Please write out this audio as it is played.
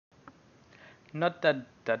Not that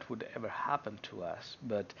that would ever happen to us,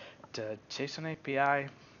 but the JSON API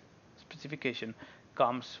specification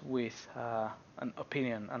comes with an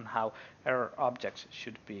opinion on how error objects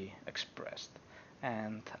should be expressed,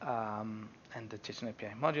 and the JSON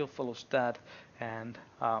API module follows that and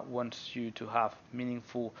wants you to have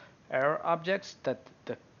meaningful error objects that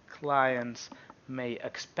the clients may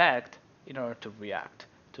expect in order to react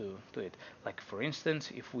to it. Like for instance,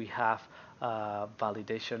 if we have a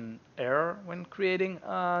validation error when creating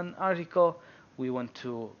an article, we want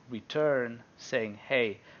to return saying,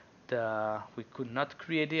 hey, we could not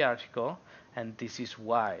create the article, and this is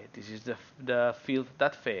why. This is the field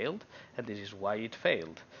that failed, and this is why it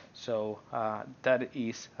failed. So that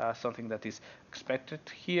is something that is expected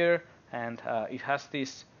here, and it has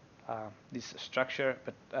this structure,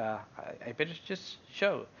 but I better just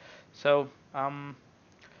show. So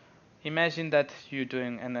imagine that you're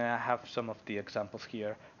doing, and I have some of the examples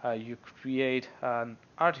here. You create an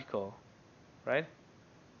article, right?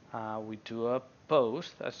 We do a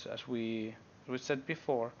post as we said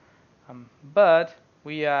before, but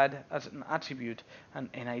we add as an attribute an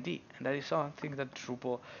NID, and that is something that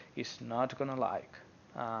Drupal is not gonna like,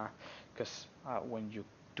 because when you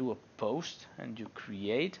do a post and you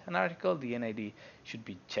create an article, the NID should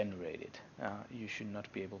be generated. You should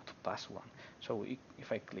not be able to pass one. So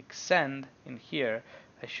if I click send in here,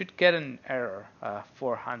 I should get an error,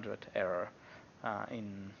 400 error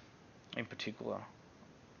in particular.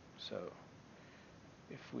 So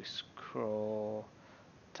if we scroll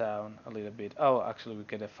down a little bit, oh, actually we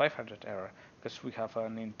get a 500 error because we have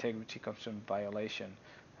an integrity concern violation,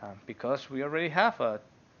 because we already have a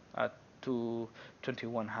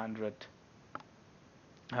 2100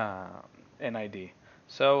 NID.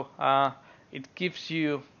 So it gives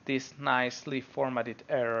you this nicely formatted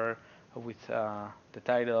error with the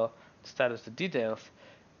title, the status, the details,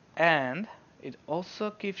 and it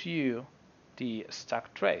also gives you the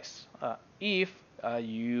stack trace if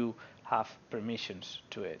you have permissions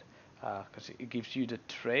to it, because it gives you the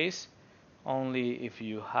trace only if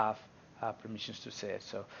you have permissions to say it.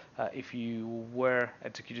 So if you were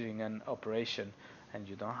executing an operation and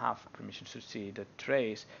you don't have permissions to see the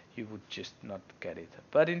trace, you would just not get it.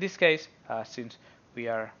 But in this case, we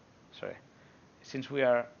are sorry, since we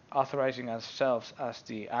are authorizing ourselves uh, as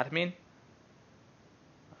the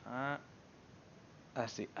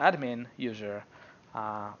admin user,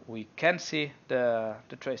 we can see the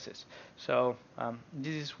traces. So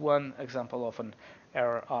this is one example of an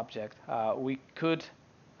error object. We could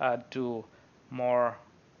do more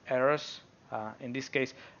errors. In this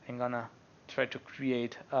case, I'm gonna try to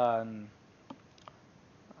create an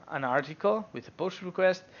article with a post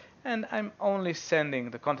request, and I'm only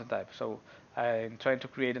sending the content type. So I'm trying to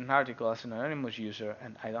create an article as an anonymous user,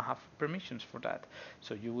 and I don't have permissions for that.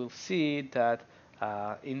 So you will see that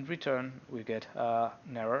in return we get an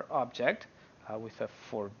error object with a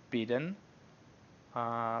forbidden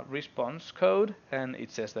response code, and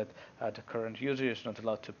it says that the current user is not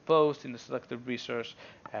allowed to post in the selected resource,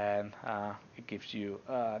 and it gives you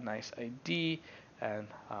a nice ID and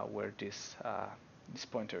where this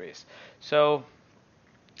pointer is. So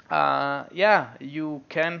yeah, you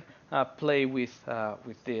can play with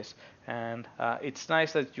this, and it's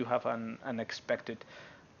nice that you have an unexpected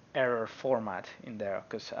error format in there,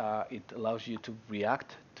 because it allows you to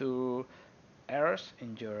react to errors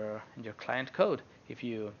in your client code if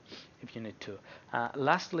you need to.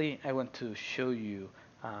 Lastly, I want to show you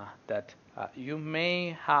that you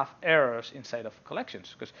may have errors inside of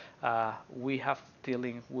collections, because we have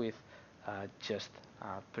dealing with just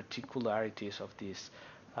particularities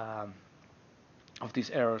um, of these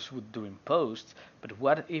errors with doing posts. But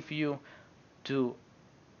what if you do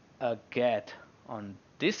a get on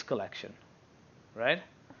this collection, right?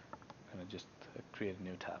 I'm gonna just create a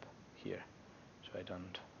new tab here so I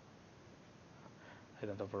don't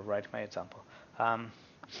overwrite my example. Um,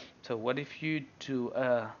 so what if you do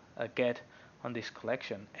a get on this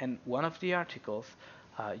collection, and one of the articles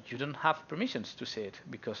you don't have permissions to see it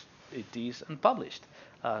because it is unpublished?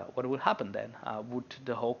 What would happen then? Would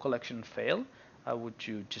the whole collection fail? Would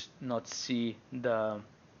you just not see the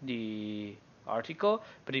article?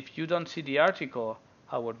 But if you don't see the article,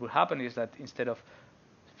 what would happen is that instead of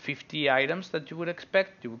 50 items that you would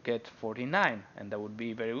expect, you would get 49, and that would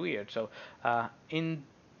be very weird. So in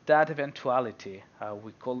that eventuality,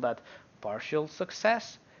 we call that partial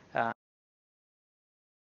success. Uh,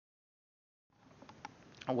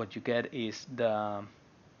 what you get is the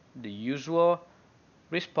usual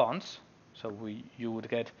response. So you would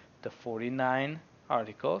get the 49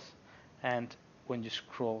 articles, and when you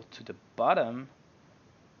scroll to the bottom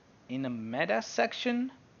in a meta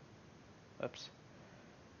section, Oops.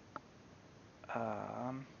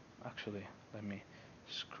 Actually, let me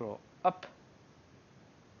scroll up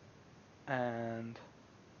and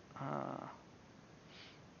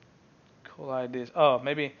collide this. Oh,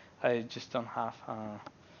 maybe I just don't have an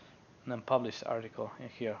unpublished article in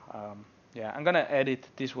here. Yeah, I'm gonna edit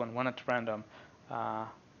this one at random.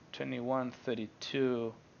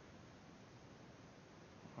 2132.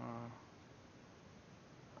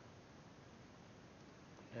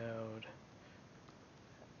 Node.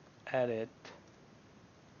 Edit.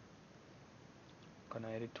 Gonna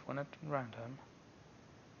edit one at random.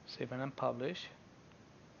 Save and unpublish.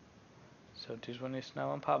 So this one is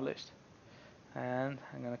now unpublished. And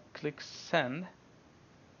I'm gonna click send.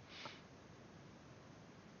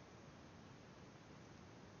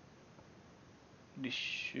 This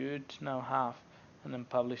should now have an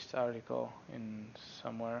unpublished article in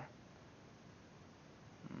somewhere.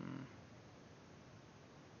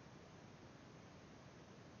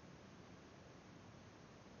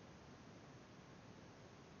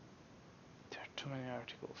 There are too many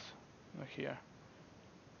articles here.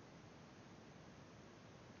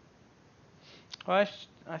 Oh, I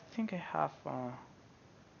think I have.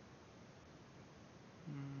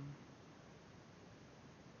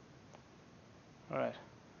 Alright,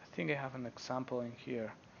 I think I have an example in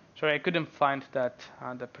here. Sorry, I couldn't find that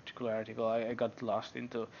particular article. I got lost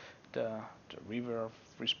into the river of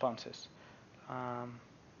responses.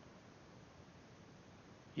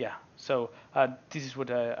 Yeah, so this is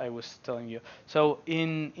what I was telling you. So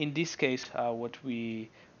in this case, what we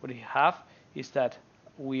have is that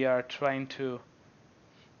we are trying to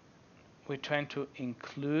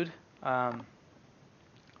include a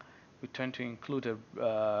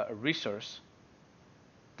resource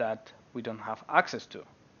that we don't have access to,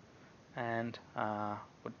 and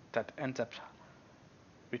what that ends up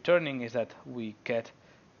returning is that we get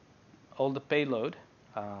all the payload,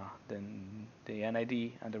 then the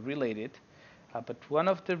NID and the related, but one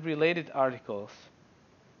of the related articles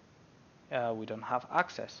we don't have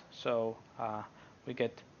access, so we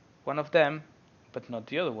get one of them but not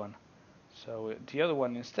the other one. So the other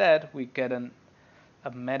one instead we get a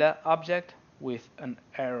meta object with an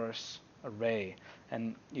errors array,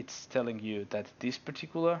 and it's telling you that this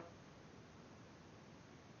particular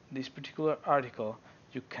article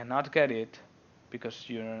you cannot get it because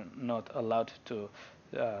you're not allowed to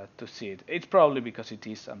see it. It's probably because it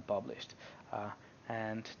is unpublished,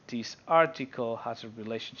 and this article has a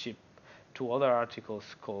relationship to other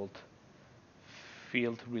articles called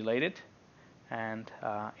field related, and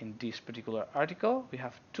in this particular article we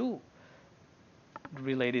have two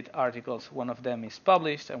related articles. One of them is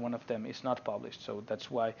published and one of them is not published, so that's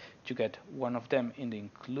why you get one of them in the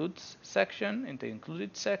includes section, in the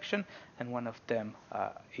included section, and one of them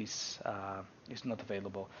is not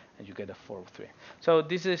available, and you get a 403. So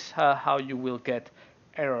this is how you will get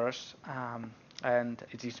errors, and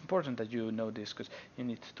it is important that you know this because you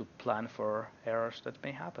need to plan for errors that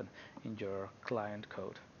may happen in your client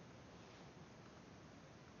code.